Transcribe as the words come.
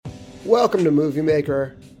Welcome to Movie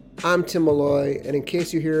Maker. I'm Tim Malloy, and in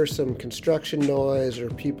case you hear some construction noise or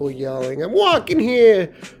people yelling, "I'm walking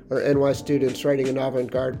here," or NY students writing an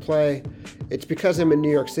avant-garde play, it's because I'm in New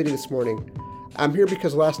York City this morning. I'm here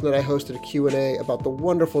because last night I hosted a Q&A about the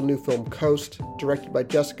wonderful new film Coast, directed by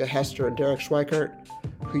Jessica Hester and Derek Schweikart,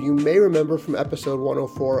 who you may remember from episode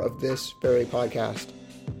 104 of this very podcast.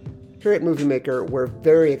 Here at Movie Maker, we're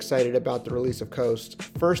very excited about the release of Coast,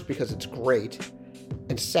 first because it's great,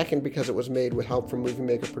 and second because it was made with help from Movie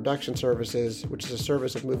Maker Production Services, which is a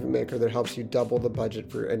service of Movie Maker that helps you double the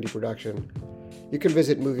budget for your indie production. You can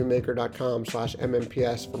visit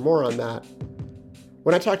moviemaker.com/MMPS for more on that.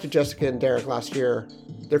 When I talked to Jessica and Derek last year,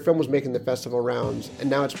 their film was making the festival rounds, and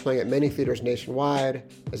now it's playing at many theaters nationwide,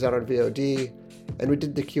 is out on VOD, and we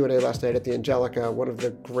did the Q&A last night at the Angelica, one of the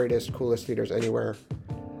greatest, coolest theaters anywhere.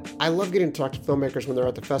 I love getting to talk to filmmakers when they're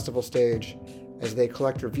at the festival stage, as they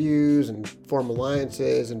collect reviews and form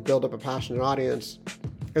alliances and build up a passionate audience.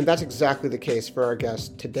 And that's exactly the case for our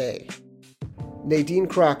guest today. Nadine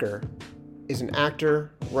Crocker is an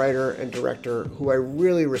actor, writer, and director who I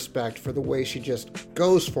really respect for the way she just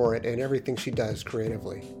goes for it in everything she does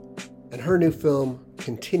creatively. And her new film,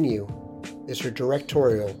 Continue, is her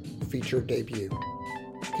directorial feature debut.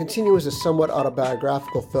 Continue is a somewhat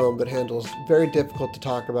autobiographical film that handles very difficult to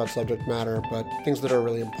talk about subject matter, but things that are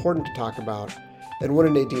really important to talk about. And one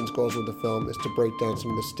of Nadine's goals with the film is to break down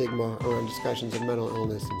some of the stigma around discussions of mental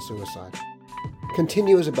illness and suicide.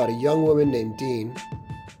 Continue is about a young woman named Dean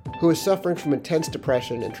who is suffering from intense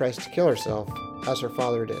depression and tries to kill herself, as her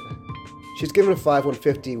father did. She's given a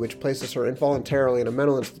 5-150, which places her involuntarily in a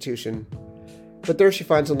mental institution, but there she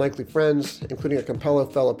finds unlikely friends, including a Campello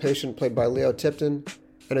fellow patient played by Leo Tipton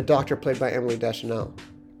and a doctor played by Emily Deschanel.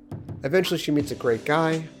 Eventually she meets a great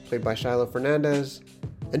guy, played by Shiloh Fernandez,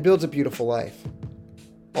 and builds a beautiful life.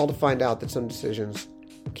 All to find out that some decisions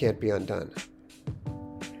can't be undone.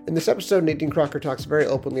 In this episode, Nadine Crocker talks very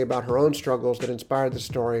openly about her own struggles that inspired the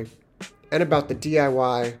story, and about the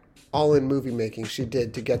DIY, all-in movie making she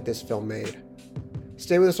did to get this film made.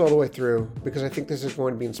 Stay with us all the way through, because I think this is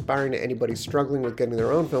going to be inspiring to anybody struggling with getting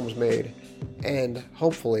their own films made, and,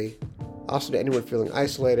 hopefully, also to anyone feeling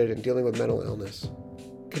isolated and dealing with mental illness.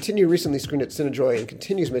 Continue recently screened at Cinejoy and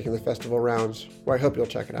continues making the festival rounds, where I hope you'll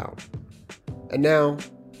check it out. And now,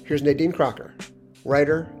 here's Nadine Crocker,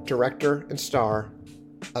 writer, director, and star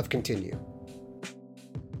of Continue.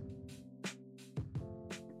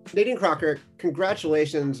 Nadine Crocker,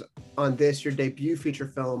 congratulations on this, your debut feature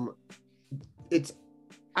film. It's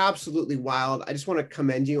absolutely wild. I just want to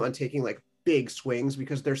commend you on taking big swings,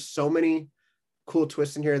 because there's so many cool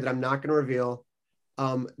twists in here that I'm not going to reveal,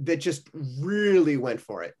 that just really went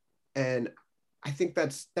for it. And I think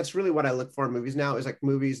that's really what I look for in movies now, is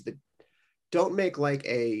movies that don't make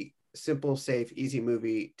a simple, safe, easy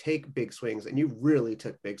movie, take big swings, and you really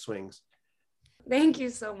took big swings. Thank you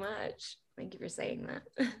so much. Thank you for saying that.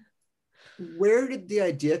 Where did the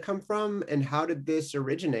idea come from, and how did this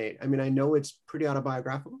originate? I mean, I know it's pretty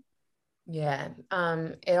autobiographical. Yeah,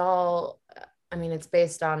 it's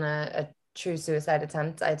based on a true suicide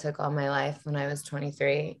attempt I took all my life when I was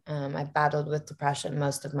 23. I battled with depression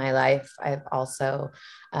most of my life. I've also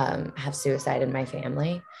have suicide in my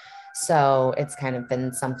family. So it's kind of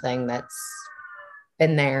been something that's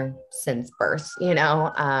been there since birth, and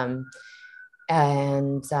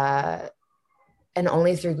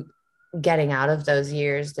only through getting out of those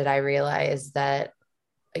years did I realize that,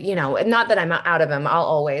 not that I'm out of them, I'll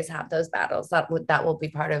always have those battles. That will be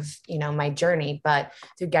part of, my journey. But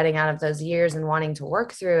through getting out of those years and wanting to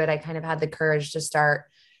work through it, I kind of had the courage to start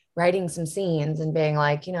writing some scenes and being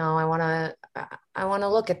like, I want to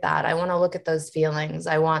look at that. I want to look at those feelings.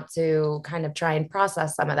 I want to kind of try and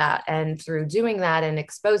process some of that. And through doing that and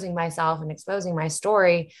exposing myself and exposing my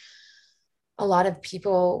story, a lot of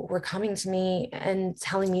people were coming to me and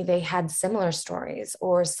telling me they had similar stories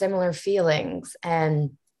or similar feelings.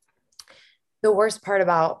 And the worst part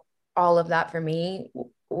about all of that for me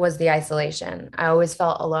was the isolation. I always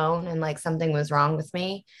felt alone and like something was wrong with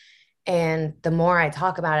me. And the more I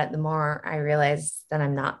talk about it, the more I realize that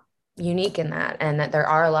I'm not unique in that, and that there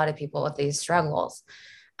are a lot of people with these struggles.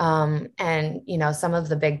 And, some of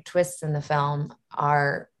the big twists in the film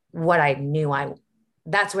are what I knew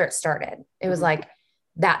that's where it started. It was like,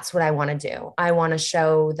 that's what I want to do. I want to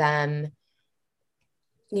show them,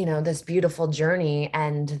 this beautiful journey,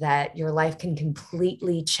 and that your life can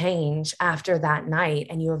completely change after that night.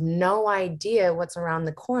 And you have no idea what's around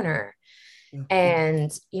the corner.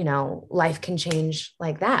 And, life can change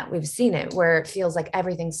like that. We've seen it where it feels like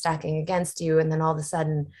everything's stacking against you. And then all of a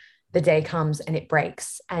sudden the day comes and it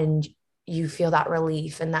breaks, and you feel that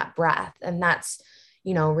relief and that breath. And that's,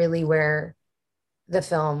 really where the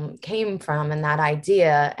film came from and that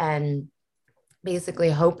idea, and basically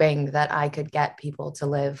hoping that I could get people to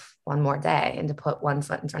live one more day and to put one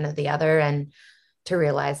foot in front of the other and to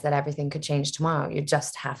realize that everything could change tomorrow. You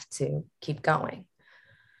just have to keep going.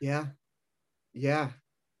 Yeah. Yeah.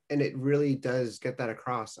 And it really does get that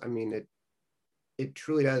across. I mean, it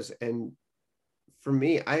truly does. And for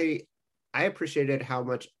me, I appreciated how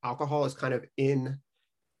much alcohol is kind of in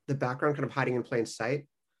the background, kind of hiding in plain sight.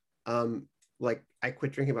 Like I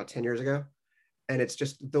quit drinking about 10 years ago, and it's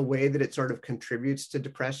just the way that it sort of contributes to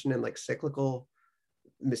depression and like cyclical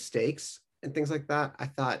mistakes and things like that, I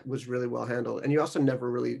thought was really well handled. And you also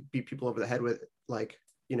never really beat people over the head with like,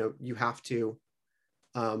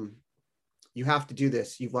 um, you have to do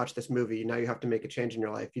this. You've watched this movie. Now you have to make a change in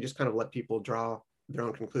your life. You just kind of let people draw their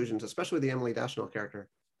own conclusions, especially the Emily Daschnell character.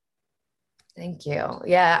 Thank you.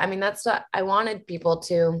 Yeah. I mean, that's what I wanted people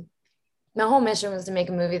to. My whole mission was to make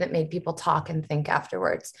a movie that made people talk and think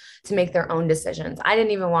afterwards, to make their own decisions. I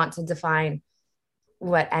didn't even want to define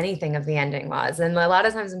what anything of the ending was. And a lot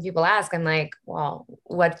of times when people ask, I'm like, well,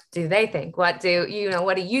 what do they think? What do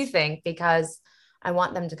you think? Because I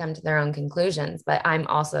want them to come to their own conclusions. But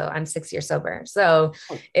I'm 6 years sober. So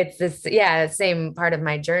it's this, yeah, same part of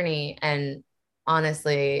my journey. And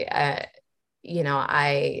honestly, I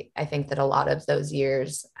think that a lot of those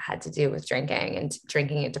years had to do with drinking and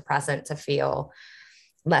drinking a depressant to feel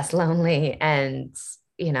less lonely and,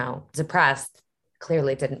 depressed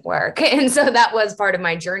clearly didn't work. And so that was part of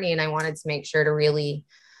my journey. And I wanted to make sure to really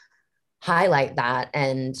highlight that.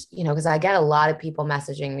 And, because I get a lot of people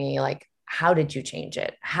messaging me like, how did you change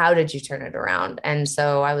it? How did you turn it around? And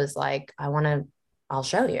so I was like, I'll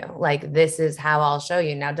show you. Like, this is how I'll show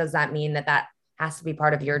you. Now, does that mean that has to be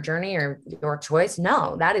part of your journey or your choice?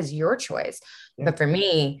 No, that is your choice. Yeah. But for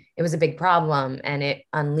me, it was a big problem and it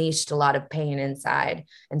unleashed a lot of pain inside.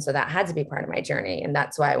 And so that had to be part of my journey. And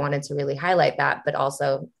that's why I wanted to really highlight that. But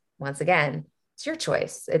also, once again, it's your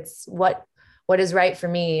choice. It's what is right for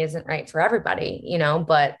me isn't right for everybody,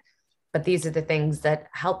 but these are the things that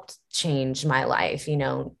helped change my life,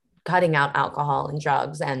 cutting out alcohol and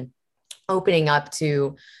drugs and opening up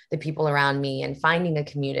to the people around me and finding a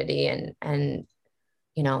community and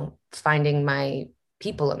finding my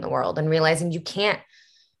people in the world and realizing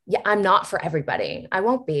I'm not for everybody. I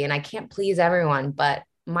won't be, and I can't please everyone, but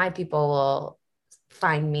my people will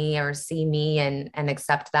find me or see me and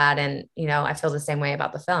accept that. And, I feel the same way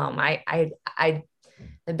about the film.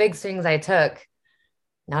 The big swings I took,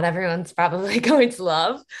 not everyone's probably going to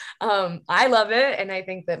love. I love it. And I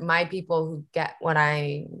think that my people who get what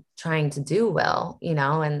I'm trying to do will,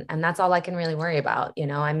 and that's all I can really worry about.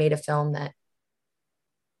 I made a film that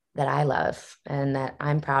I love and that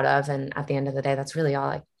I'm proud of. And at the end of the day, that's really all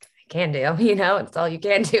I can do. It's all you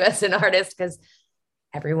can do as an artist, because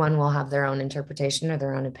everyone will have their own interpretation or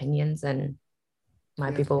their own opinions, and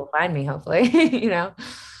my people will find me, hopefully.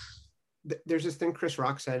 There's this thing Chris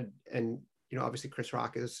Rock said, and obviously Chris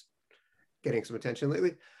Rock is getting some attention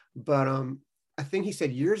lately, but a thing he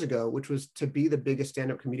said years ago, which was to be the biggest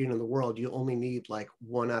stand-up comedian in the world, you only need like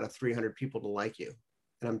 1 out of 300 people to like you.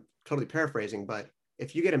 And I'm totally paraphrasing, but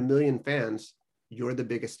if you get 1 million fans, you're the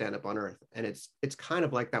biggest stand-up on earth. And it's kind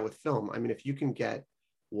of like that with film. I mean, if you can get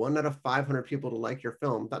 1 out of 500 people to like your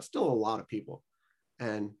film, that's still a lot of people.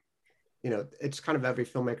 And it's kind of every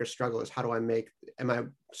filmmaker's struggle is, how do am I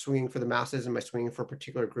swinging for the masses? Am I swinging for a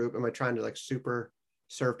particular group? Am I trying to like super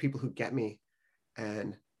serve people who get me?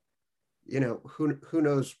 And, who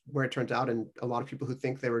knows where it turns out. And a lot of people who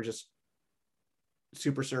think they were just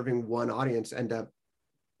super serving one audience end up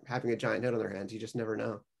having a giant hit on their hands. You just never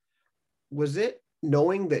know. Was it,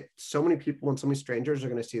 knowing that so many people and so many strangers are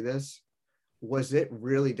going to see this, was it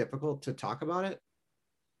really difficult to talk about it?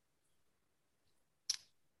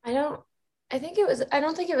 I don't think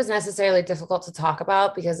it was necessarily difficult to talk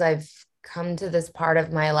about, because I've come to this part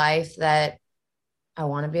of my life that I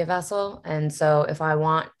want to be a vessel. And so if I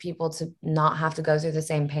want people to not have to go through the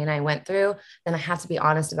same pain I went through, then I have to be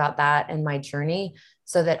honest about that and my journey,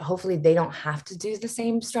 so that hopefully they don't have to do the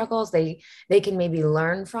same struggles. They can maybe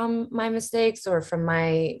learn from my mistakes or from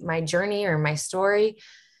my journey or my story.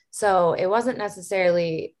 So it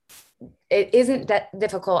isn't that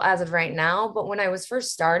difficult as of right now. But when I was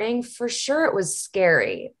first starting, for sure, it was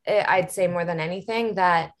scary. I'd say more than anything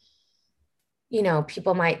that,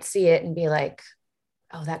 people might see it and be like,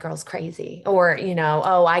 oh, that girl's crazy, or,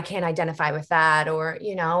 oh, I can't identify with that, or,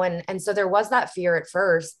 and so there was that fear at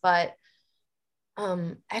first, but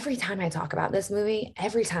every time I talk about this movie,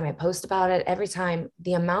 every time I post about it, every time,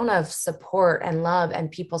 the amount of support and love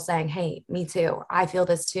and people saying, hey, me too, I feel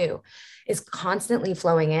this too, is constantly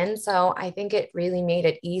flowing in. So I think it really made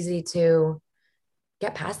it easy to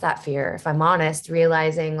get past that fear, if I'm honest,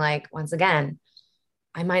 realizing, like, once again,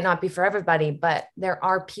 I might not be for everybody, but there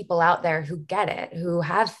are people out there who get it, who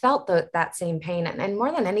have felt that same pain. And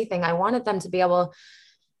more than anything, I wanted them to be able,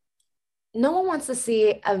 no one wants to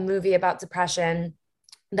see a movie about depression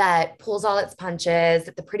that pulls all its punches,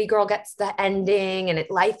 that the pretty girl gets the ending and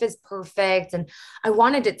life is perfect. And I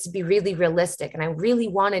wanted it to be really realistic. And I really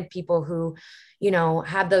wanted people who,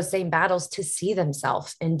 have those same battles to see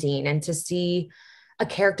themselves in Dean and to see a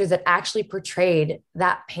character that actually portrayed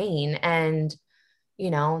that pain. And,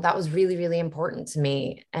 that was really, really important to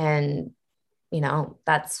me. And,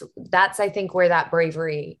 that's, I think, where that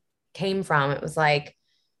bravery came from. It was like,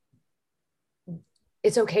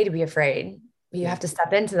 it's okay to be afraid. You have to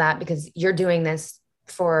step into that because you're doing this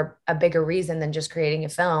for a bigger reason than just creating a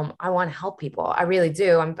film. I want to help people. I really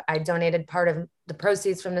do. I donated part of the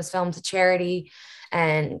proceeds from this film to charity.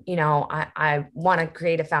 And, I want to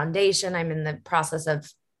create a foundation. I'm in the process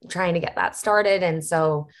of trying to get that started. And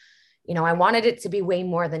so, I wanted it to be way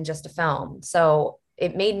more than just a film. So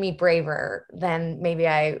it made me braver than maybe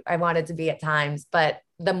I wanted to be at times. But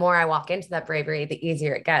the more I walk into that bravery, the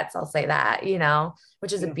easier it gets. I'll say that,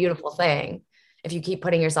 which is a beautiful thing. If you keep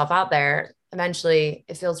putting yourself out there, eventually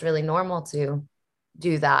it feels really normal to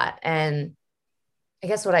do that. And I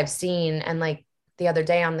guess what I've seen, and like the other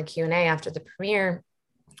day on the Q&A after the premiere,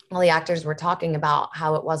 all the actors were talking about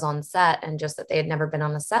how it was on set and just that they had never been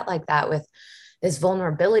on a set like that, with this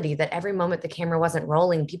vulnerability, that every moment the camera wasn't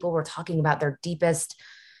rolling, people were talking about their deepest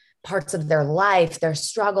parts of their life, their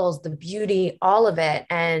struggles, the beauty, all of it.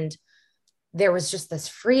 And there was just this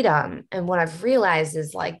freedom. And what I've realized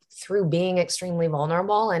is, like, through being extremely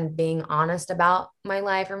vulnerable and being honest about my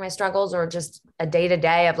life or my struggles, or just a day to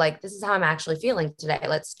day of like, this is how I'm actually feeling today.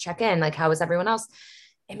 Let's check in. Like, how is everyone else?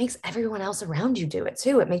 It makes everyone else around you do it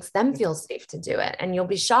too. It makes them feel safe to do it. And you'll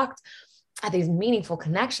be shocked at these meaningful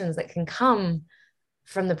connections that can come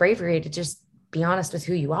from the bravery to just be honest with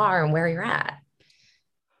who you are and where you're at.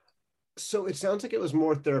 So it sounds like it was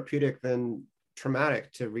more therapeutic than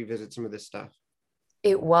traumatic to revisit some of this stuff.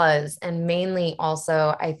 It was. And mainly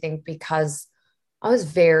also, I think, because I was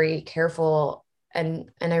very careful and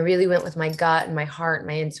I really went with my gut and my heart,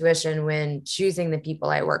 my intuition when choosing the people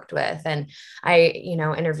I worked with. And I,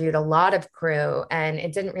 interviewed a lot of crew, and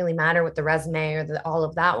it didn't really matter what the resume or all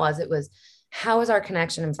of that was. It was, how is our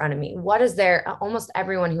connection in front of me? What is there? Almost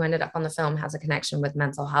everyone who ended up on the film has a connection with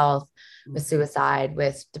mental health, with suicide,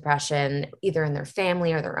 with depression, either in their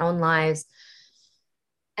family or their own lives.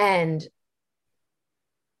 And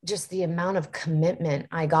just the amount of commitment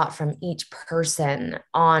I got from each person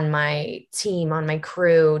on my team, on my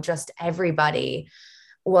crew, just everybody,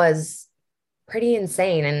 was pretty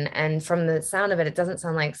insane. And from the sound of it, it doesn't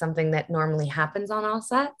sound like something that normally happens on all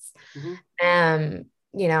sets.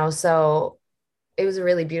 So it was a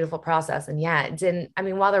really beautiful process. And yeah, it didn't, I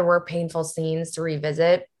mean, while there were painful scenes to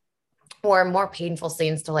revisit, or more painful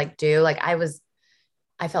scenes to do,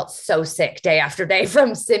 I felt so sick day after day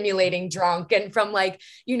from simulating drunk and from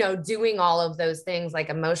doing all of those things,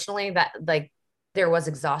 emotionally, that there was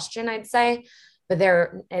exhaustion, I'd say, but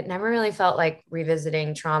it never really felt like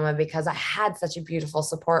revisiting trauma, because I had such a beautiful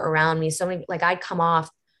support around me. So many, I'd come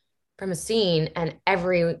off from a scene and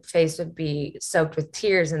every face would be soaked with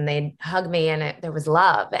tears and they'd hug me, and there was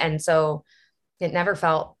love. And so it never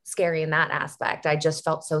felt scary in that aspect. I just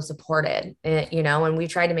felt so supported, and we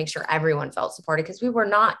tried to make sure everyone felt supported, because we were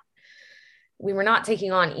not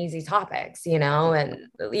taking on easy topics, and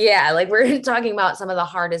we're talking about some of the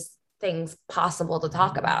hardest things possible to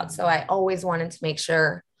talk about. So I always wanted to make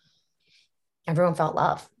sure everyone felt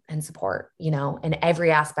love and support, in every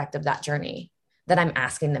aspect of that journey that I'm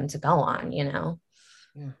asking them to go on,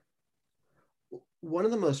 Yeah. One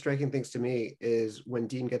of the most striking things to me is when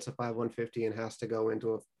Dean gets a 5-150 and has to go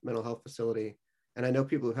into a mental health facility. And I know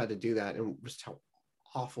people who've had to do that, and just how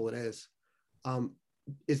awful it is.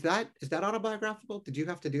 Is that autobiographical? Did you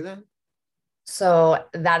have to do that? So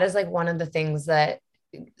that is one of the things that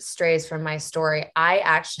strays from my story. I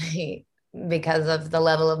actually, because of the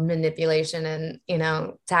level of manipulation and,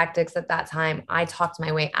 tactics at that time, I talked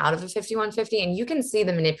my way out of a 5150. And you can see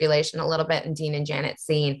the manipulation a little bit in Dean and Janet's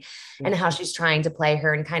scene, and how she's trying to play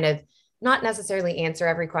her and kind of not necessarily answer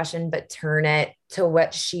every question, but turn it to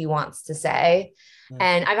what she wants to say.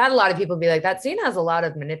 And I've had a lot of people be like, that scene has a lot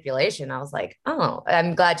of manipulation. I was like, oh,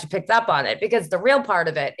 I'm glad you picked up on it, because the real part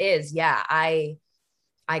of it is, I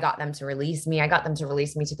I got them to release me. I got them to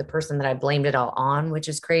release me to the person that I blamed it all on, which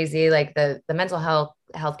is crazy. Like the mental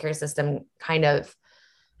healthcare system kind of,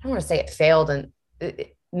 I don't want to say it failed. And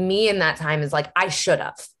me in that time is like, I should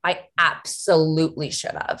have. I absolutely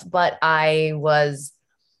should have. But I was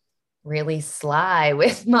really sly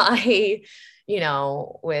with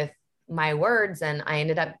with my words. And I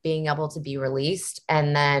ended up being able to be released.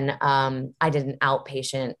 And then I did an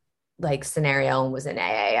outpatient like scenario and was in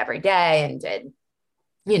AA every day and did,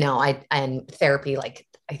 and therapy, like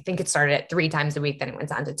I think it started at 3 times a week, then it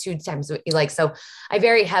went on to 2 times a week. Like, so I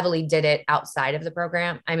very heavily did it outside of the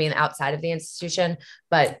program. I mean, outside of the institution,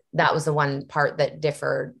 but that was the one part that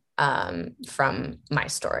differed from my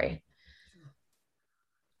story.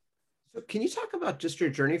 So can you talk about just your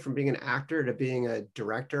journey from being an actor to being a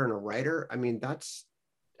director and a writer? I mean, that's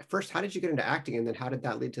first, how did you get into acting? And then how did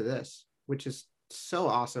that lead to this, which is so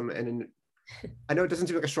awesome. And I know it doesn't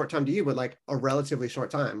seem like a short time to you, but like a relatively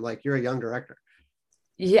short time, like you're a young director.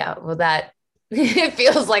 Yeah. Well, that it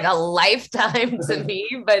feels like a lifetime to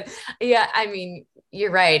me, but yeah, I mean,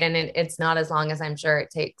 you're right. And it's not as long as I'm sure it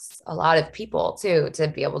takes a lot of people too, to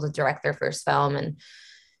be able to direct their first film. And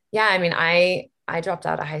yeah, I mean, I dropped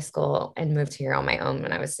out of high school and moved here on my own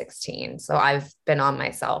when I was 16. So I've been on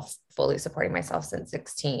myself, fully supporting myself since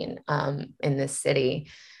 16 in this city.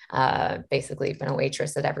 Basically been a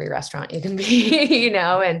waitress at every restaurant you can be,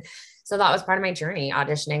 and so that was part of my journey,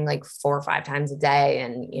 auditioning like 4 or 5 times a day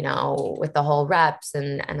and, with the whole reps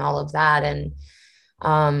and all of that.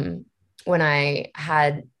 And when I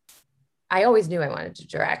always knew I wanted to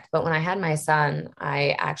direct, but when I had my son,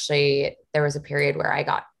 there was a period where I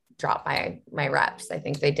got dropped by my reps. I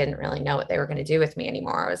think they didn't really know what they were going to do with me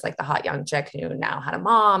anymore. I was like the hot young chick who now had a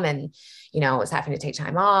mom and, was having to take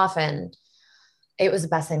time off. And it was the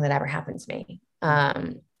best thing that ever happened to me.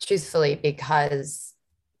 Truthfully, because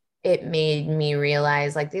it made me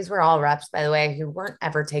realize like these were all reps, by the way, who weren't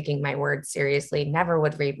ever taking my words seriously, never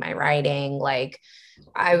would read my writing. Like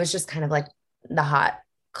I was just kind of like the hot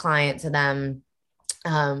client to them.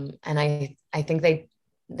 And I think they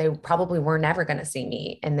probably were never going to see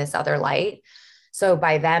me in this other light. So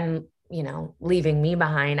by them, leaving me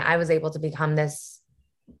behind, I was able to become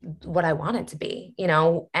what I wanted to be,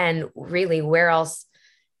 and really where else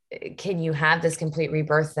can you have this complete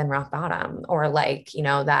rebirth than rock bottom? Or like,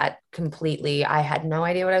 that completely, I had no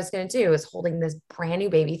idea what I was going to do. I was holding this brand new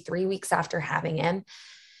baby 3 weeks after having him.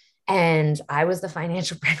 And I was the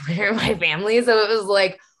financial breadwinner in my family. So it was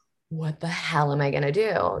like, what the hell am I going to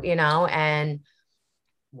do? And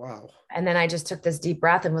wow. And then I just took this deep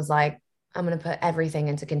breath and was like, I'm going to put everything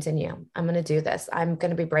into continue. I'm going to do this. I'm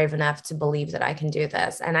going to be brave enough to believe that I can do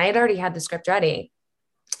this. And I had already had the script ready.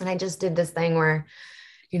 And I just did this thing where,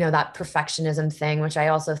 that perfectionism thing, which I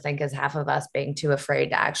also think is half of us being too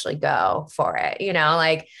afraid to actually go for it.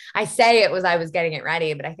 Like I say I was getting it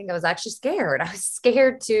ready, but I think I was actually scared. I was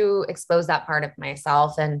scared to expose that part of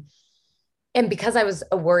myself. And because I was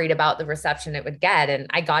worried about the reception it would get, and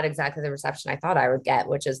I got exactly the reception I thought I would get,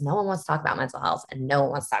 which is no one wants to talk about mental health and no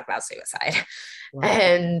one wants to talk about suicide. Wow.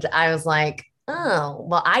 And I was like, oh,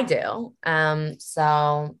 well, I do.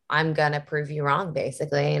 So I'm going to prove you wrong,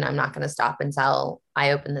 basically. And I'm not going to stop until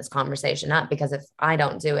I open this conversation up, because if I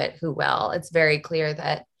don't do it, who will? It's very clear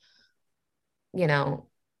that,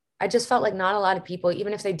 I just felt like not a lot of people,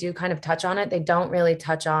 even if they do kind of touch on it, they don't really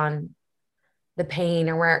touch on the pain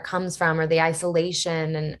or where it comes from or the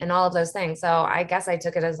isolation and all of those things. So I guess I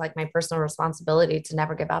took it as like my personal responsibility to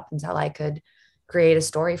never give up until I could create a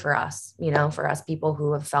story for us, for us people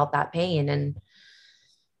who have felt that pain. And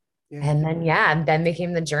then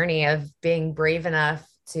became the journey of being brave enough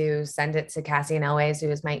to send it to Cassian Elways, who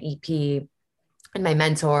is my EP and my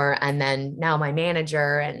mentor, and then now my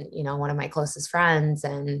manager and, one of my closest friends.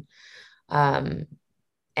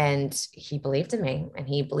 And he believed in me and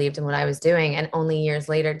he believed in what I was doing. And only years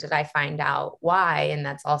later did I find out why. And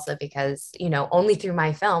that's also because, only through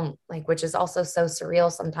my film, like, which is also so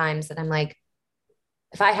surreal sometimes, that I'm like,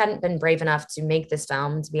 if I hadn't been brave enough to make this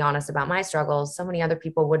film, to be honest about my struggles, so many other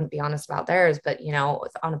people wouldn't be honest about theirs. But,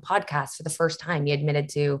 on a podcast for the first time, he admitted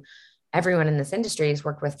to everyone in this industry he's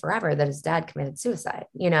worked with forever that his dad committed suicide,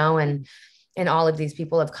 and all of these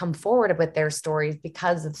people have come forward with their stories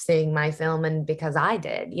because of seeing my film and because I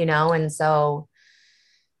did, and so,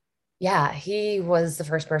 yeah, he was the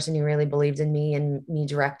first person who really believed in me and me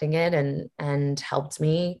directing it and helped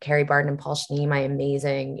me. Carrie Barden and Paul Schnee, my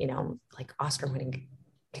amazing, like Oscar-winning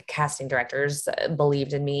casting directors,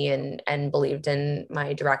 believed in me and believed in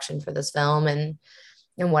my direction for this film and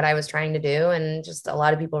what I was trying to do. And just a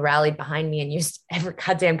lot of people rallied behind me and used every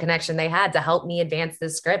goddamn connection they had to help me advance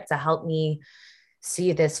this script, to help me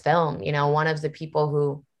see this film. You know, one of the people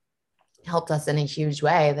who helped us in a huge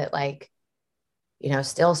way that like, you know,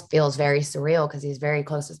 still feels very surreal because he's very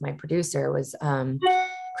close with my producer was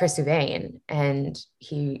Chris Huvain, and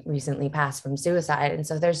he recently passed from suicide. And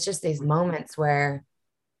so there's just these moments where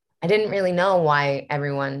I didn't really know why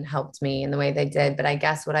everyone helped me in the way they did, but I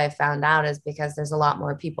guess what I found out is because there's a lot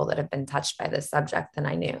more people that have been touched by this subject than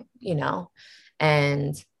I knew, you know,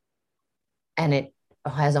 and it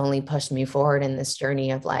has only pushed me forward in this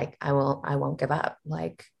journey of like I won't give up,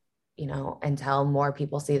 like, you know, until more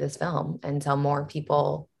people see this film, until more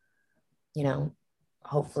people, you know,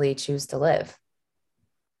 hopefully choose to live.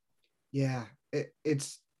 Yeah,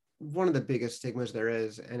 it's one of the biggest stigmas there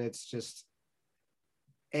is, and it's just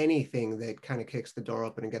anything that kind of kicks the door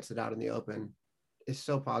open and gets it out in the open is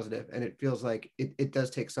so positive. And it feels like it does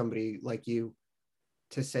take somebody like you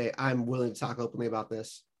to say, I'm willing to talk openly about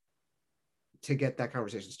this, to get that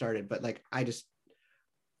conversation started. But like, I just,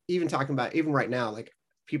 even talking about, even right now, like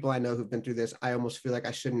people I know who've been through this, I almost feel like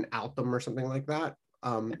I shouldn't out them or something like that.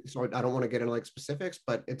 So I don't want to get into like specifics,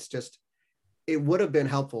 but it's just, it would have been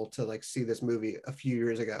helpful to like see this movie a few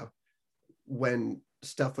years ago when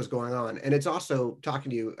stuff was going on. And it's also,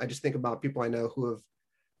 talking to you, I just think about people I know who have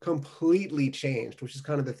completely changed, which is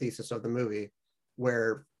kind of the thesis of the movie,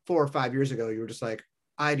 where 4 or 5 years ago you were just like,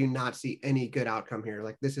 I do not see any good outcome here,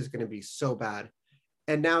 like this is going to be so bad,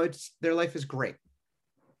 and now it's, their life is great.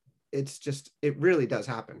 It's just, it really does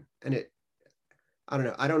happen. And it, I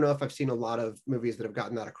don't know if I've seen a lot of movies that have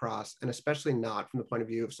gotten that across, and especially not from the point of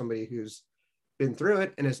view of somebody who's been through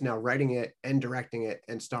it and is now writing it and directing it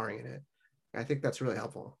and starring in it. I think that's really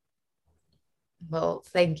helpful. Well,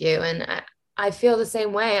 thank you. And I feel the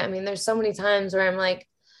same way. I mean, there's so many times where I'm like,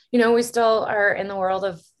 you know, we still are in the world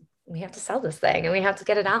of, we have to sell this thing and we have to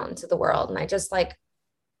get it out into the world. And I just like,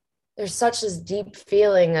 there's such this deep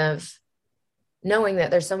feeling of knowing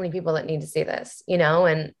that there's so many people that need to see this, you know,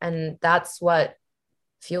 and that's what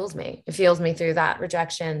fuels me. It fuels me through that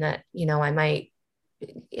rejection that, you know, I might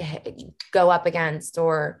go up against,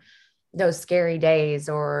 or those scary days,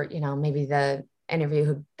 or, you know, maybe the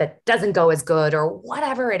interview that doesn't go as good, or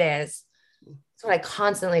whatever it is. It's what I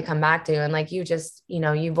constantly come back to. And like you just, you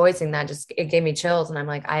know, you voicing that just, it gave me chills. And I'm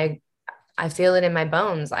like, I feel it in my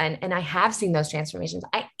bones. And I have seen those transformations.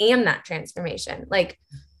 I am that transformation. Like,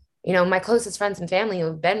 you know, my closest friends and family who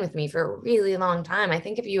have been with me for a really long time. I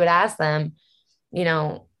think if you would ask them, you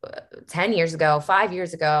know, 10 years ago, 5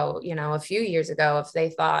 years ago, you know, a few years ago, if they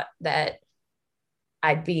thought that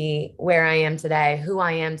I'd be where I am today, who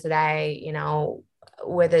I am today, you know,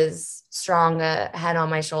 with as strong a head on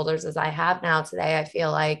my shoulders as I have now today, I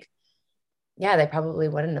feel like, yeah, they probably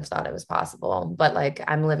wouldn't have thought it was possible. But like,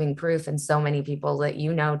 I'm living proof, and so many people that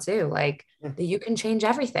you know too, like that you can change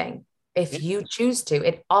everything if you choose to.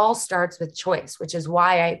 It all starts with choice, which is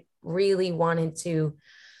why I really wanted to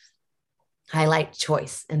highlight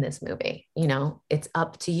choice in this movie. You know, it's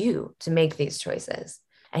up to you to make these choices,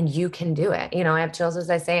 and you can do it. You know, I have chills as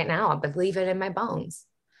I say it now. I believe it in my bones.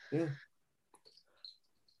 Yeah.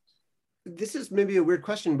 This is maybe a weird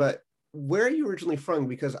question, but where are you originally from?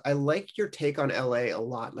 Because I like your take on LA a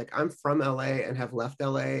lot. Like, I'm from LA and have left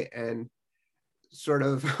LA, and sort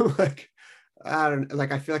of like, I don't,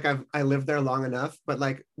 like, I feel like I lived there long enough, but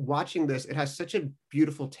like watching this, it has such a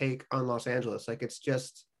beautiful take on Los Angeles. Like, it's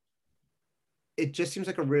just, it just seems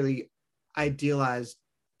like a really idealized,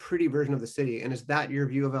 pretty version of the city. And is that your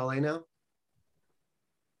view of LA now?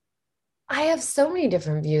 I have so many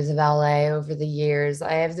different views of LA over the years.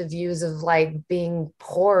 I have the views of like being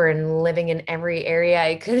poor and living in every area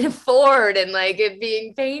I could afford, and like it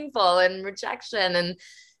being painful and rejection, and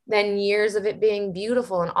then years of it being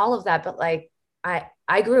beautiful and all of that. But like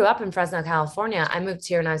I grew up in Fresno, California. I moved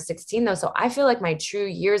here when I was 16 though. So I feel like my true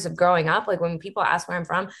years of growing up, like when people ask where I'm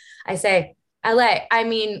from, I say LA. I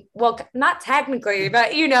mean, well, not technically,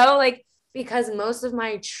 but you know, like because most of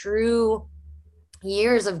my true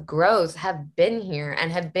years of growth have been here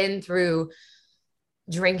and have been through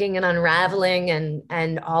drinking and unraveling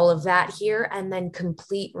and all of that here, and then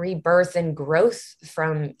complete rebirth and growth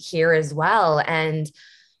from here as well. And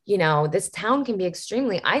you know, this town can be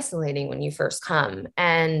extremely isolating when you first come,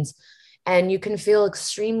 and you can feel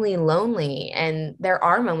extremely lonely, and there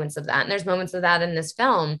are moments of that, and there's moments of that in this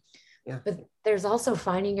film. Yeah. But there's also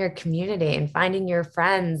finding your community and finding your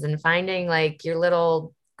friends and finding like your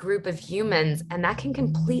little group of humans, and that can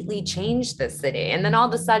completely change the city. And then all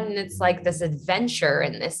of a sudden it's like this adventure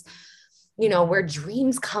and this, you know, where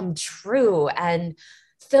dreams come true and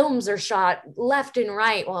films are shot left and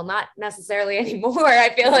right. Well, not necessarily anymore.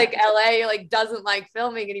 I feel like LA like doesn't like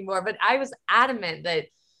filming anymore, but I was adamant that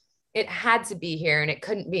it had to be here and it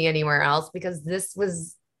couldn't be anywhere else because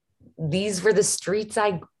these were the streets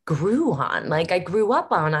I grew on. Like I grew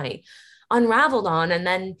up on, I unraveled on, and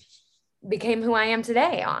then became who I am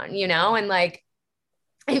today on, and like,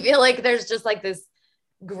 I feel like there's just like this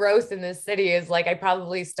growth in this city is like I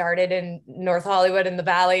probably started in North Hollywood in the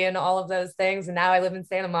Valley and all of those things. And now I live in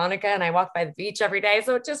Santa Monica and I walk by the beach every day.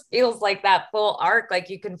 So it just feels like that full arc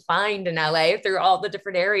like you can find in LA through all the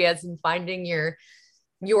different areas and finding your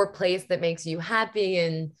place that makes you happy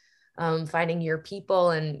and finding your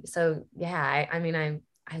people. And so yeah, I mean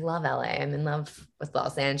I love LA. I'm in love with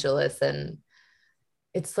Los Angeles, and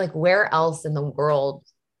it's like where else in the world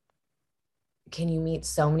can you meet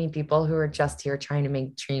so many people who are just here trying to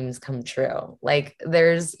make dreams come true? Like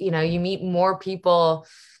there's, you meet more people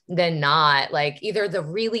than not, like either the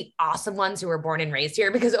really awesome ones who were born and raised here,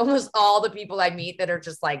 because almost all the people I meet that are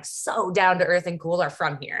just like so down to earth and cool are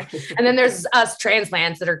from here. And then there's us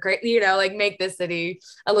transplants that are great, like make this city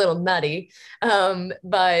a little nutty.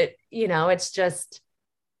 But it's just,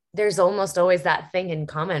 there's almost always that thing in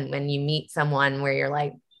common when you meet someone where you're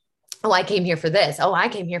like, oh, I came here for this. Oh, I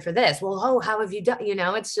came here for this. Well, oh, how have you done?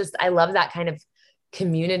 It's just, I love that kind of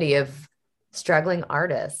community of struggling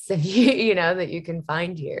artists and that you can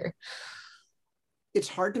find here. It's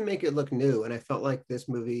hard to make it look new. And I felt like this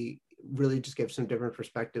movie really just gave some different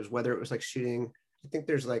perspectives, whether it was like shooting, I think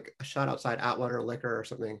there's like a shot outside Atwater Liquor or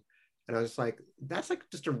something. And I was like, that's like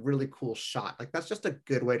just a really cool shot. Like that's just a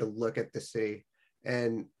good way to look at the city.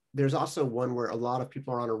 And there's also one where a lot of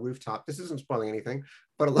people are on a rooftop. This isn't spoiling anything,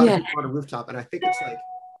 but a lot of people are on a rooftop. And I think it's like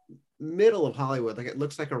middle of Hollywood. Like it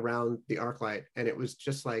looks like around the ArcLight. And it was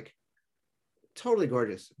just like totally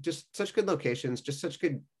gorgeous. Just such good locations, just such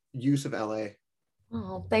good use of LA.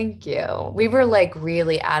 Oh, thank you. We were like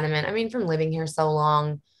really adamant. I mean, from living here so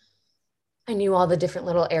long, I knew all the different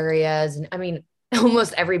little areas. And I mean,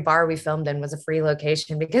 almost every bar we filmed in was a free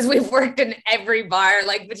location because we've worked in every bar,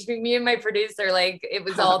 like between me and my producer, like it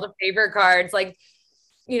was all the favor cards. Like,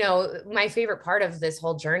 my favorite part of this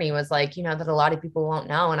whole journey was like, that a lot of people won't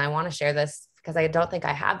know. And I want to share this because I don't think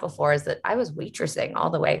I have before, is that I was waitressing all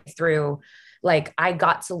the way through. Like I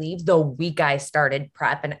got to leave the week I started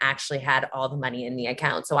prep and actually had all the money in the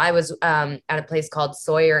account. So I was at a place called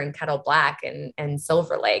Sawyer and Kettle Black and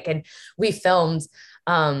Silver Lake. And we filmed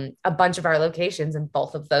a bunch of our locations in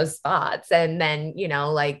both of those spots. And then,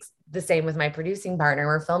 like the same with my producing partner,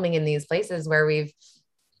 we're filming in these places where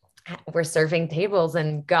we're serving tables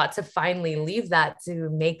and got to finally leave that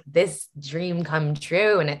to make this dream come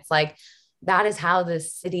true. And it's like, that is how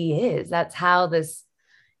this city is. That's how this,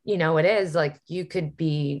 it is. Like you could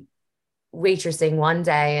be waitressing one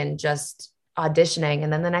day and just auditioning,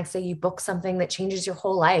 and then the next day you book something that changes your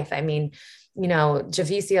whole life. I mean,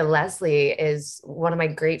 Javicia Leslie is one of my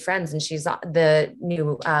great friends, and she's the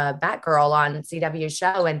new Batgirl on CW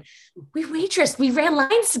show. And we waitressed, we ran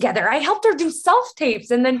lines together. I helped her do self tapes.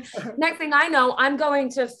 And then next thing I know, I'm going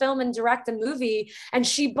to film and direct a movie, and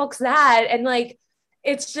she books that. And like,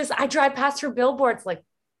 it's just, I drive past her billboards like,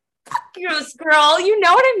 fuck yes, girl. You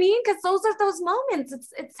know what I mean? Because those are those moments.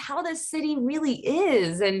 It's how this city really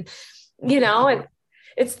is. And,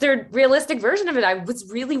 it's their realistic version of it. I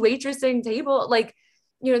was really waitressing table. Like,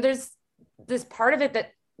 there's this part of it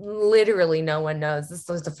that literally no one knows. This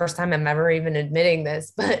was the first time I'm ever even admitting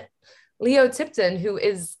this, but Leo Tipton, who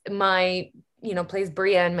is my, plays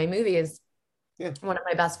Bria in my movie, is one of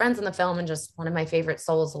my best friends in the film and just one of my favorite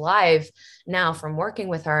souls alive now from working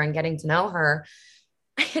with her and getting to know her.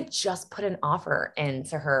 I had just put an offer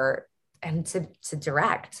into her and to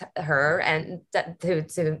direct her and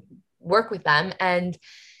to work with them. And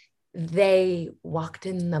they walked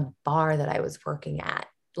in the bar that I was working at,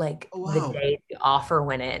 like the day the offer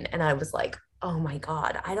went in. And I was like, oh my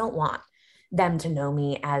God, I don't want them to know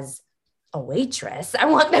me as a waitress. I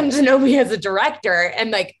want them to know me as a director. And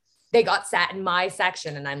like, they got sat in my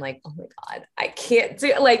section and I'm like, oh my God, I can't do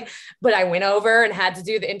it. Like, but I went over and had to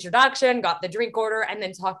do the introduction, got the drink order, and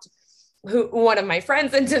then talked one of my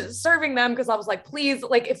friends into serving them. Cause I was like, please,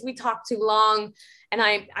 like if we talk too long and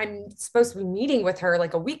I'm supposed to be meeting with her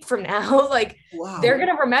like a week from now, like they're going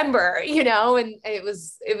to remember, and it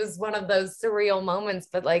was one of those surreal moments,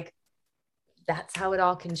 but like, that's how it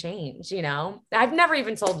all can change. I've never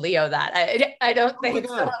even told Leo that. I don't think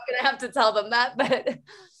so. I'm going to have to tell them that, but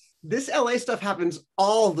this LA stuff happens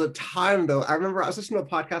all the time though. I remember I was listening to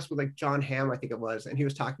a podcast with like John Hamm, I think it was, and he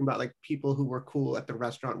was talking about like people who were cool at the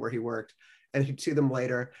restaurant where he worked and he'd see them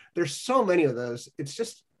later. There's so many of those. It's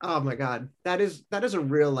just, oh my God, that is a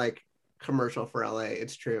real like commercial for LA.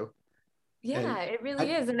 It's true. Yeah, and it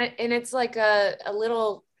really is. And it's like a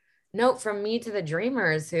little note from me to the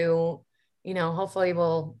dreamers who, hopefully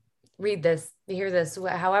will read this, hear this,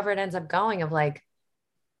 however it ends up going, of like,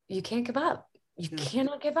 you can't give up. You Yeah.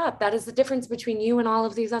 cannot give up. That is the difference between you and all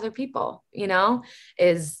of these other people, you know,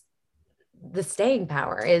 is the staying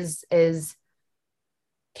power is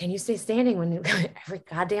can you stay standing when every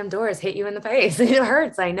goddamn door has hit you in the face? It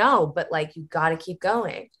hurts, I know, but like you got to keep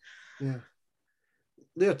going. Yeah.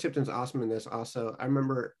 Leo Tipton's awesome in this also. I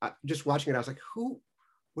remember just watching it, I was like,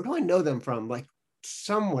 where do I know them from? Like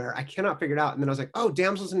somewhere, I cannot figure it out. And then I was like, oh,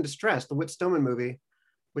 Damsels in Distress, the Whit Stillman movie,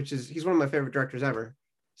 he's one of my favorite directors ever.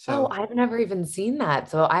 Oh, So I've never even seen that.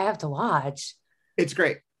 So I have to watch. it's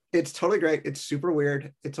great. It's totally great. It's super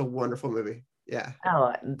weird. It's a wonderful movie. Yeah.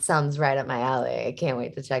 Oh, it sounds right up my alley. I can't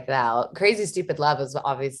wait to check it out. Crazy Stupid Love was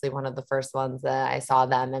obviously one of the first ones that I saw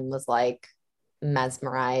them and was like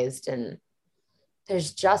mesmerized. And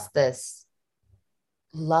there's just this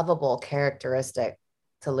lovable characteristic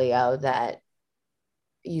to Leo that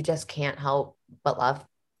you just can't help but love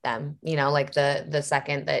them. You know, like the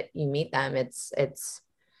second that you meet them, it's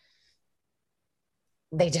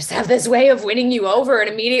they just have this way of winning you over. And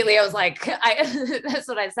immediately I was like, that's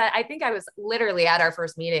what I said. I think I was literally at our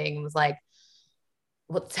first meeting and was like,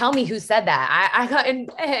 well, tell me who said that. I got,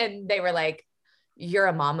 and they were like, you're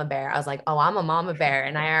a mama bear. I was like, oh, I'm a mama bear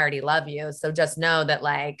and I already love you. So just know that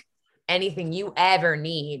like anything you ever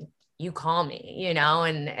need, you call me, you know?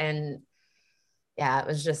 And yeah, it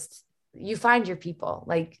was just, you find your people.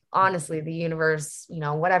 Like, honestly, the universe, you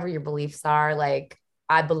know, whatever your beliefs are, like,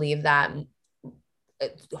 I believe that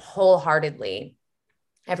wholeheartedly.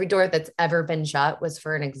 Every door that's ever been shut was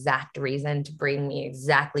for an exact reason to bring me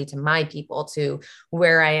exactly to my people, to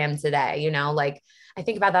where I am today. You know, like I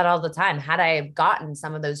think about that all the time. Had I gotten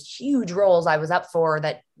some of those huge roles I was up for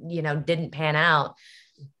that, you know, didn't pan out,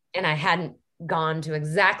 and I hadn't gone to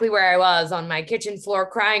exactly where I was on my kitchen floor,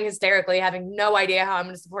 crying hysterically, having no idea how I'm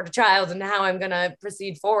going to support a child and how I'm going to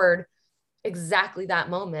proceed forward, exactly that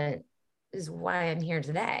moment is why I'm here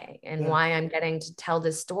today and why I'm getting to tell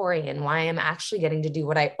this story and why I'm actually getting to do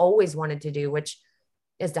what I always wanted to do, which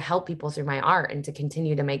is to help people through my art and to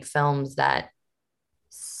continue to make films that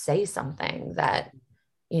say something that,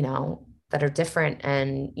 you know, that are different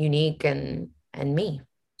and unique and me.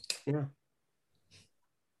 Yeah.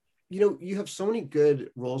 You know, you have so many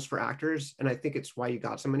good roles for actors, and I think it's why you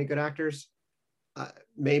got so many good actors.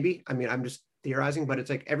 Maybe, I mean, I'm just theorizing, but it's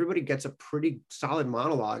like everybody gets a pretty solid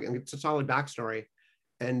monologue and it's a solid backstory.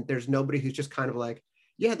 And there's nobody who's just kind of like,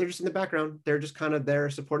 yeah, they're just in the background. They're just kind of there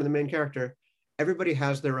supporting the main character. Everybody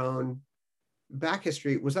has their own back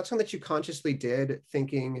history. Was that something that you consciously did,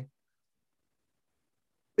 thinking,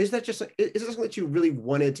 is that something that you really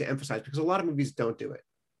wanted to emphasize? Because a lot of movies don't do it.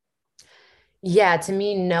 Yeah, to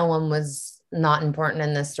me, no one was not important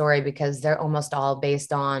in this story because they're almost all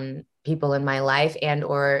based on people in my life, and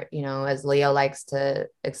or, you know, as Leo likes to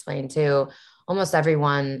explain too, almost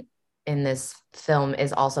everyone in this film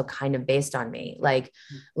is also kind of based on me. Like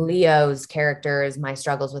Leo's character is my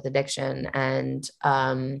struggles with addiction and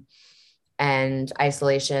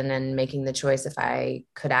isolation, and making the choice if I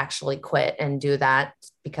could actually quit and do that,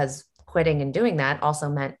 because quitting and doing that also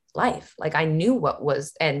meant life. Like I knew what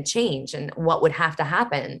was and change and what would have to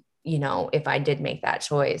happen, you know, if I did make that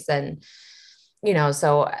choice. And, you know,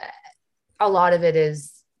 so a lot of it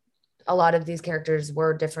is, a lot of these characters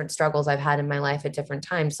were different struggles I've had in my life at different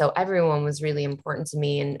times. So everyone was really important to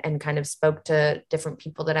me, and kind of spoke to different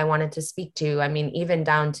people that I wanted to speak to. I mean, even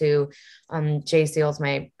down to Jay Seals,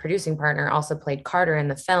 my producing partner, also played Carter in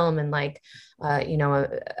the film, and like, you know,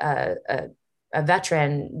 a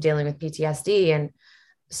veteran dealing with PTSD. And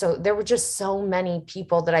so there were just so many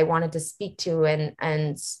people that I wanted to speak to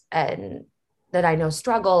and that I know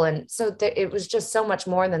struggle. And so it was just so much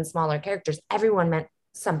more than smaller characters. Everyone meant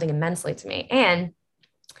something immensely to me. And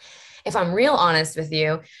if I'm real honest with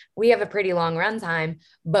you, we have a pretty long runtime,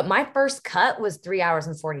 but my first cut was 3 hours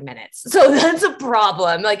and 40 minutes. So that's a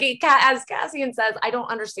problem. Like, as Cassian says, I don't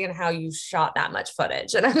understand how you shot that much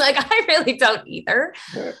footage. And I'm like, I really don't either.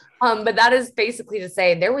 But that is basically to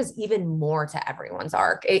say there was even more to everyone's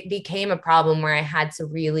arc. It became a problem where I had to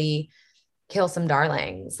really kill some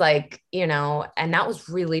darlings, like, you know, and that was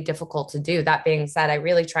really difficult to do. That being said, I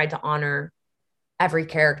really tried to honor every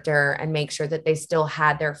character and make sure that they still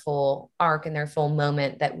had their full arc and their full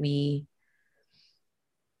moment, that we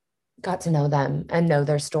got to know them and know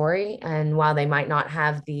their story. And while they might not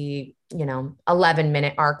have the, you know,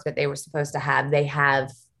 11-minute arc that they were supposed to have, they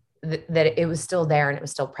have that it was still there and it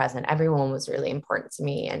was still present. Everyone was really important to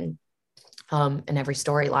me, and in every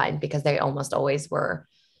storyline, because they almost always were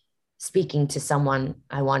speaking to someone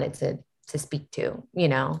I wanted to speak to, you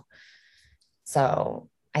know? So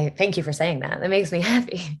I thank you for saying that. That makes me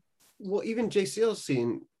happy. Well, even Jay Seals'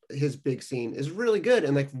 scene, his big scene is really good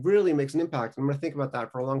and like really makes an impact. I'm going to think about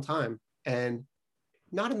that for a long time. And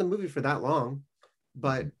not in the movie for that long,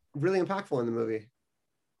 but really impactful in the movie.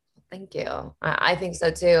 Thank you. I think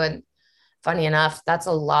so too. And funny enough, that's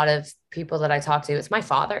a lot of people that I talk to. It's my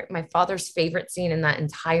father. My father's favorite scene in that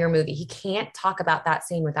entire movie. He can't talk about that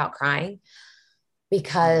scene without crying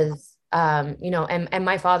because and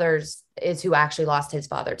my father's is who actually lost his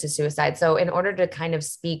father to suicide. So in order to kind of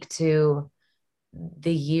speak to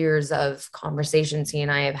the years of conversations he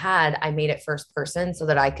and I have had, I made it first person so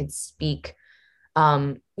that I could speak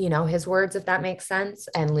his words, if that makes sense,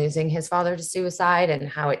 and losing his father to suicide and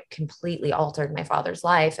how it completely altered my father's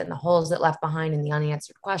life and the holes it left behind and the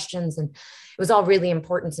unanswered questions. And it was all really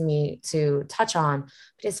important to me to touch on.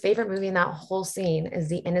 But his favorite movie in that whole scene is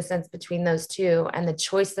the innocence between those two and the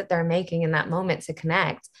choice that they're making in that moment to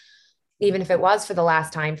connect, even if it was for the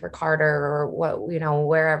last time for Carter or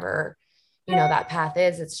wherever, that path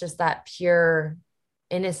is. It's just that pure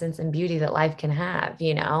innocence and beauty that life can have,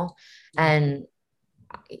 and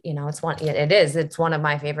it's one of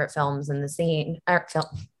my favorite films in the scene or film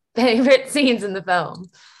favorite scenes in the film.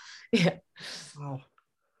 Yeah. Wow.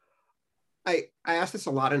 I ask this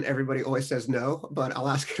a lot and everybody always says no, but I'll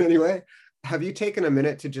ask it anyway. Have you taken a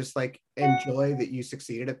minute to just like enjoy that you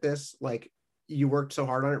succeeded at this? Like you worked so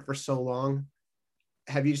hard on it for so long.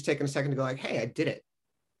 Have you just taken a second to go like, hey, I did it?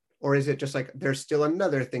 Or is it just like, there's still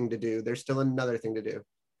another thing to do? There's still another thing to do.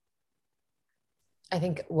 I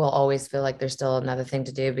think we'll always feel like there's still another thing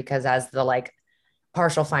to do because as the like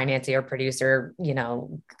partial financier, producer,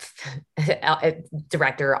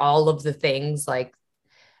 director, all of the things, like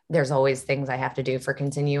there's always things I have to do for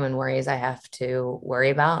Continue and worries I have to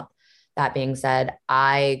worry about. That being said,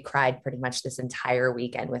 I cried pretty much this entire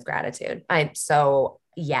weekend with gratitude. So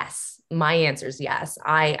yes, my answer is yes.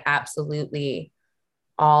 I absolutely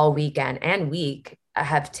all weekend and week I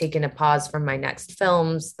have taken a pause from my next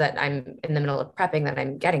films that I'm in the middle of prepping that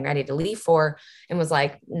I'm getting ready to leave for and was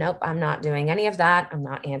like, nope, I'm not doing any of that. I'm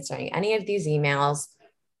not answering any of these emails.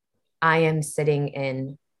 I am sitting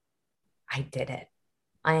in, I did it.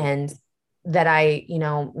 And that I,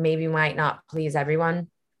 maybe might not please everyone.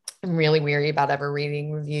 I'm really weary about ever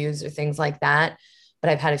reading reviews or things like that. But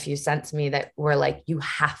I've had a few sent to me that were like, you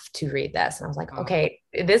have to read this. And I was like, okay,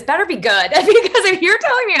 this better be good. Because if you're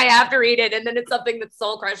telling me I have to read it and then it's something that's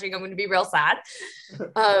soul crushing, I'm going to be real sad.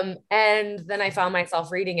 And then I found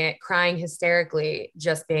myself reading it, crying hysterically,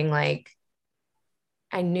 just being like,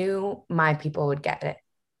 I knew my people would get it.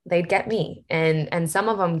 They'd get me. And some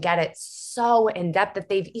of them get it so in depth that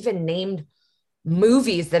they've even named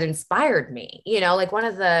movies that inspired me, like one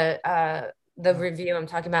of the review I'm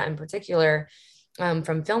talking about in particular,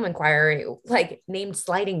 from Film Inquiry, like named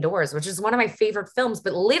Sliding Doors, which is one of my favorite films,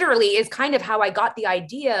 but literally is kind of how I got the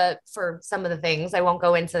idea for some of the things. I won't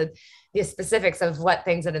go into the specifics of what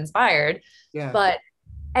things it inspired, but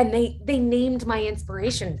and they named my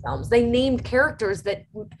inspiration films. They named characters that,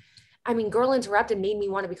 Girl Interrupted made me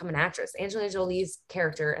want to become an actress. Angelina Jolie's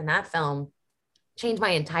character in that film changed my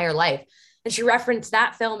entire life. And she referenced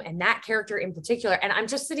that film and that character in particular. And I'm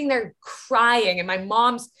just sitting there crying. And my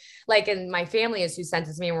mom's like, and my family is who sent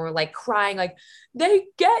it to me and we're like crying, like, they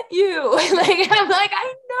get you. Like, I'm like,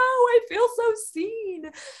 I know, I feel so seen,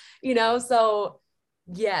 So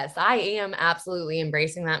yes, I am absolutely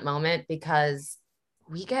embracing that moment because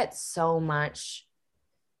we get so much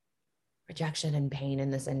rejection and pain in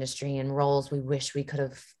this industry and roles we wish we could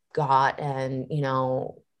have got. And,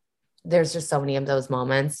 there's just so many of those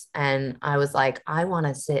moments. And I was like, I want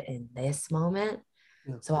to sit in this moment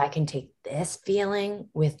so I can take this feeling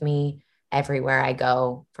with me everywhere I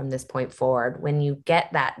go from this point forward. When you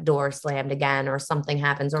get that door slammed again, or something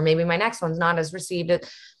happens, or maybe my next one's not as received,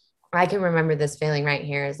 I can remember this feeling right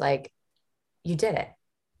here is like, you did it.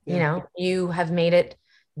 You have made it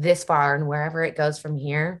this far, and wherever it goes from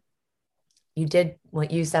here, you did what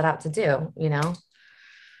you set out to do,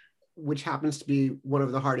 which happens to be one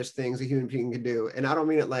of the hardest things a human being can do. And I don't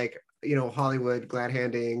mean it like, Hollywood glad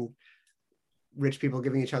handing, rich people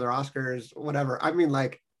giving each other Oscars, whatever. I mean,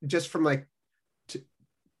 like, just from like,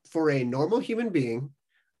 for a normal human being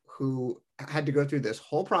who had to go through this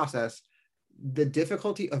whole process, the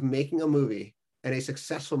difficulty of making a movie and a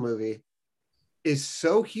successful movie is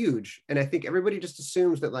so huge. And I think everybody just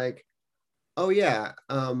assumes that like, oh yeah,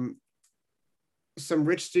 some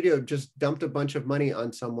rich studio just dumped a bunch of money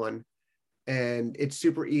on someone and it's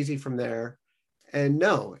super easy from there. And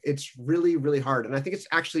no, it's really, really hard. And I think it's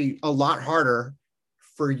actually a lot harder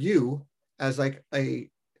for you as like a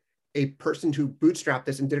person who bootstrapped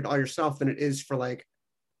this and did it all yourself than it is for like,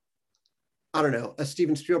 I don't know, a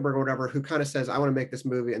Steven Spielberg or whatever, who kind of says, I want to make this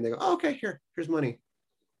movie. And they go, oh, okay, here's money.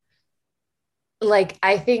 like,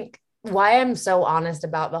 I think why I'm so honest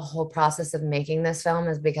about the whole process of making this film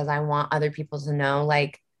is because I want other people to know,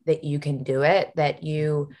 like, that you can do it, that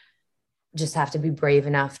you just have to be brave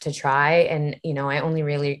enough to try. And,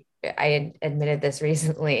 I admitted this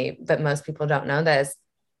recently, but most people don't know this.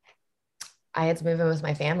 I had to move in with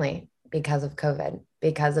my family because of COVID,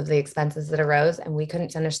 because of the expenses that arose. And we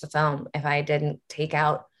couldn't finish the film if I didn't take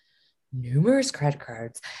out numerous credit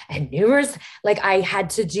cards and numerous, like, I had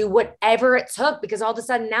to do whatever it took because all of a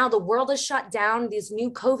sudden now the world is shut down. These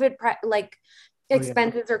new COVID Oh yeah.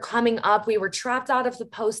 expenses are coming up. We were trapped out of the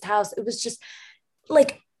post house. It was just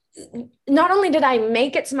like, not only did I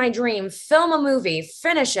make it to my dream, film a movie,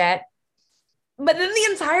 finish it, but then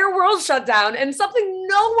the entire world shut down and something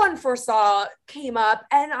no one foresaw came up.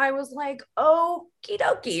 And I was like, okie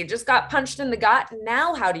dokie, just got punched in the gut.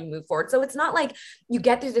 Now, how do you move forward? So it's not like you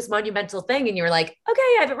get through this monumental thing and you're like,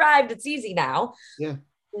 okay, I've arrived. It's easy now. Yeah.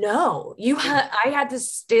 No, I had to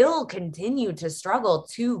still continue to struggle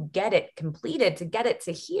to get it completed, to get it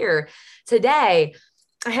to here today.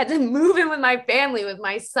 I had to move in with my family, with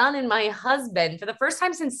my son and my husband for the first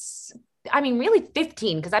time since, really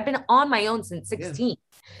 15, because I've been on my own since 16.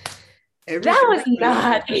 Yeah. That was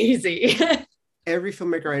not easy. Every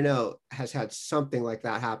filmmaker I know has had something like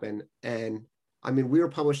that happen. And we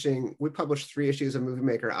published 3 issues of Movie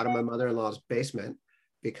Maker out of my mother-in-law's basement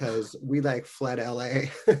because we like fled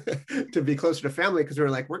LA to be closer to family because we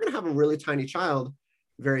were like, we're going to have a really tiny child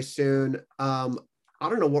very soon. I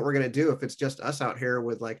don't know what we're going to do if it's just us out here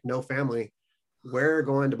with like no family. We're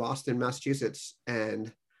going to Boston, Massachusetts.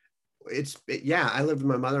 And I lived with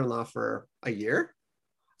my mother-in-law for a year.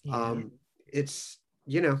 Yeah. It's,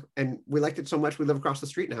 and we liked it so much. We live across the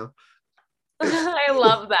street now. I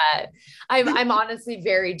love that. I'm honestly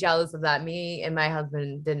very jealous of that. Me and my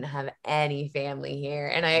husband didn't have any family here.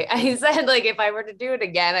 And I said, like, if I were to do it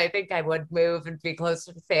again, I think I would move and be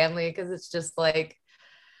closer to family because it's just like,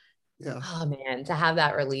 yeah. Oh man, to have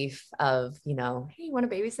that relief of, hey, you want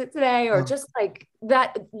to babysit today? Or just like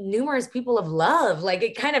that numerous people of love, like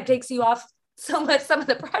it kind of takes you off some of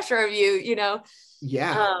the pressure of you.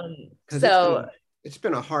 Yeah. So it's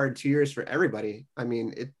been a hard 2 years for everybody.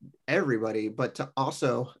 Everybody, but to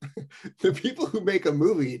also the people who make a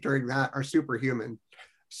movie during that are superhuman.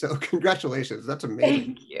 So congratulations. That's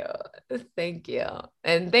amazing. Thank you.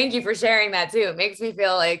 And thank you for sharing that too. It makes me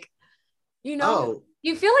feel like,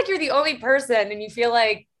 you feel like you're the only person and you feel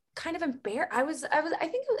like kind of embarrassed. I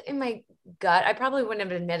think in my gut, I probably wouldn't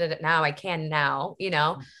have admitted it now. I can now,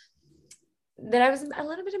 that I was a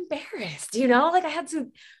little bit embarrassed, like I had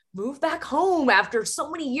to move back home after so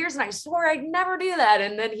many years and I swore I'd never do that.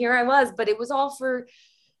 And then here I was, but it was all for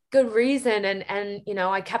good reason. And,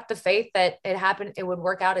 I kept the faith that it happened. It would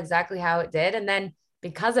work out exactly how it did. And then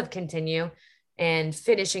because of Continue and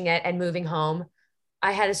finishing it and moving home,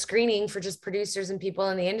 I had a screening for just producers and people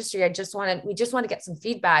in the industry. We just want to get some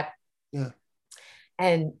feedback. Yeah.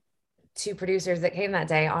 And 2 producers that came that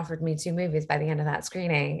day offered me 2 movies by the end of that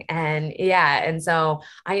screening. And and so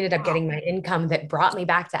I ended up getting my income that brought me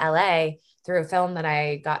back to LA through a film that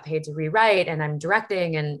I got paid to rewrite, and I'm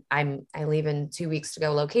directing, and I leave in 2 weeks to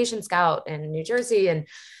go location scout in New Jersey. And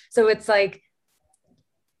so it's like,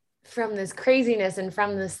 from this craziness and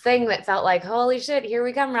from this thing that felt like, holy shit, here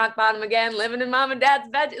we come, rock bottom again, living in mom and dad's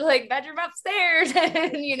bedroom upstairs,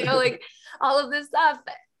 and like all of this stuff.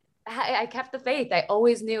 I kept the faith. I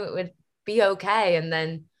always knew it would be okay. And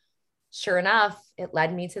then sure enough, it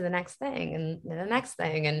led me to the next thing and the next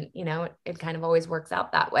thing. And, it kind of always works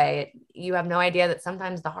out that way. You have no idea that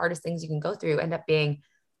sometimes the hardest things you can go through end up being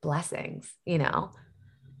blessings,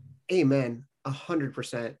 Amen.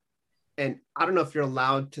 100%. And I don't know if you're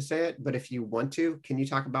allowed to say it, but if you want to, can you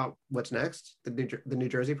talk about what's next, the New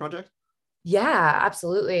Jersey project? Yeah,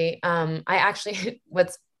 absolutely. I actually,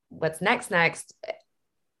 what's next,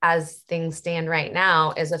 as things stand right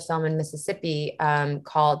now, is a film in Mississippi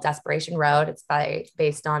called Desperation Road. It's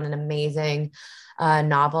based on an amazing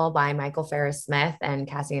novel by Michael Ferris Smith, and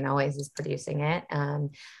Cassian Always is producing it.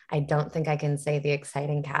 I don't think I can say the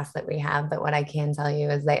exciting cast that we have, but what I can tell you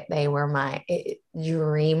is that they were my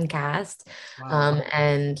dream cast. Wow.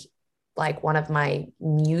 And like one of my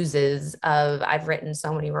muses I've written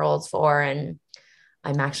so many roles for, and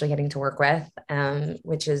I'm actually getting to work with,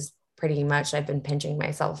 which is pretty much, I've been pinching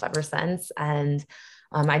myself ever since. And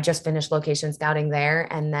I just finished location scouting there.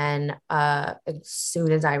 And then as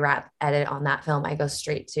soon as I wrap edit on that film, I go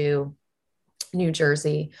straight to New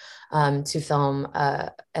Jersey to film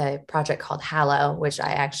a project called Hallow, which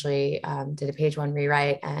I actually did a page 1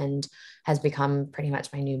 rewrite and has become pretty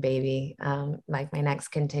much my new baby, like my next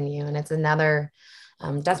Continue. And it's another,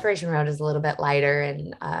 Desperation Road is a little bit lighter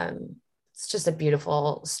and it's just a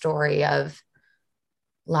beautiful story of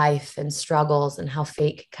life and struggles and how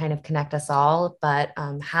fate can kind of connect us all. But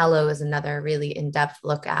Hallow is another really in-depth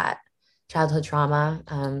look at childhood trauma,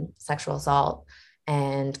 sexual assault,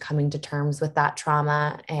 and coming to terms with that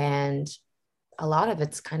trauma. And a lot of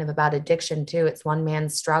it's kind of about addiction too. It's one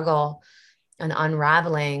man's struggle and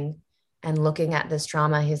unraveling and looking at this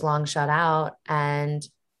trauma he's long shut out and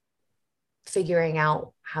figuring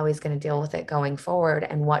out how he's going to deal with it going forward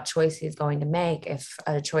and what choice he's going to make, if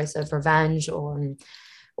a choice of revenge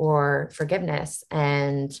or forgiveness.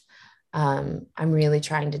 And I'm really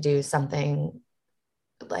trying to do something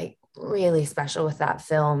like really special with that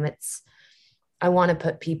film. I want to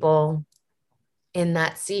put people in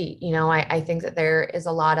that seat. You know, I think that there is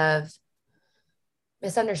a lot of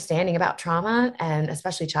misunderstanding about trauma, and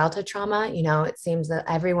especially childhood trauma. You know, it seems that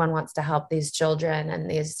everyone wants to help these children and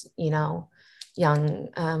these, you know, young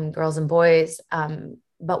girls and boys.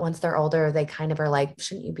 But once they're older, they kind of are like,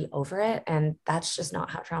 shouldn't you be over it? And that's just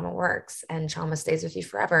not how trauma works. And trauma stays with you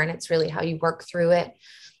forever. And it's really how you work through it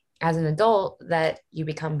as an adult that you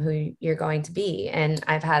become who you're going to be. And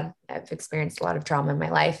I've experienced a lot of trauma in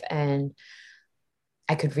my life, and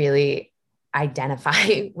I could really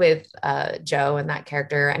identify with Joe and that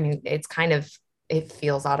character. I mean, it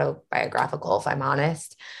feels autobiographical, if I'm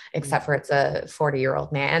honest, except for it's a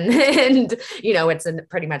 40-year-old man and, you know, it's a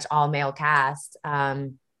pretty much all male cast.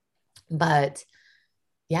 But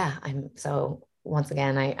yeah, once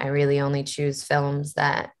again, I really only choose films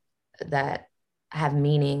that have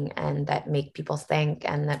meaning and that make people think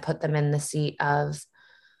and that put them in the seat of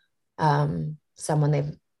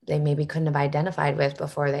someone they maybe couldn't have identified with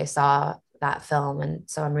before they saw that film. And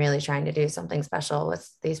so I'm really trying to do something special with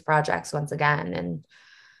these projects once again,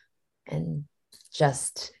 and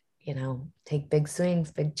just, you know, take big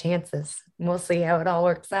swings, big chances. We'll see how it all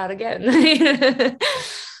works out again.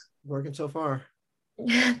 Working so far.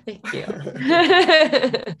 Thank you.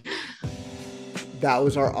 That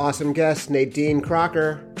was our awesome guest, Nadine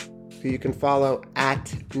Crocker, who you can follow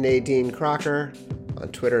at Nadine Crocker on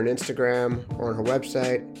Twitter and Instagram, or on her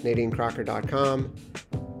website, nadinecrocker.com.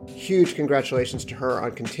 Huge congratulations to her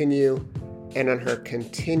on Continue and on her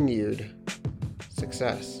continued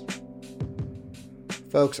success.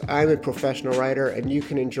 Folks, I'm a professional writer, and you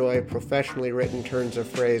can enjoy professionally written turns of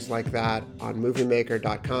phrase like that on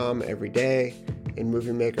moviemaker.com every day, in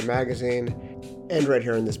Movie Maker magazine, and right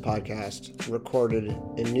here in this podcast, recorded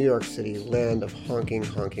in New York City, land of honking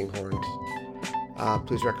horns.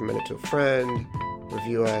 Please recommend it to a friend,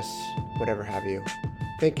 review us, whatever have you.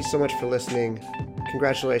 Thank you so much for listening.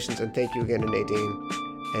 Congratulations, and thank you again to Nadine,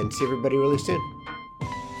 and see everybody really soon.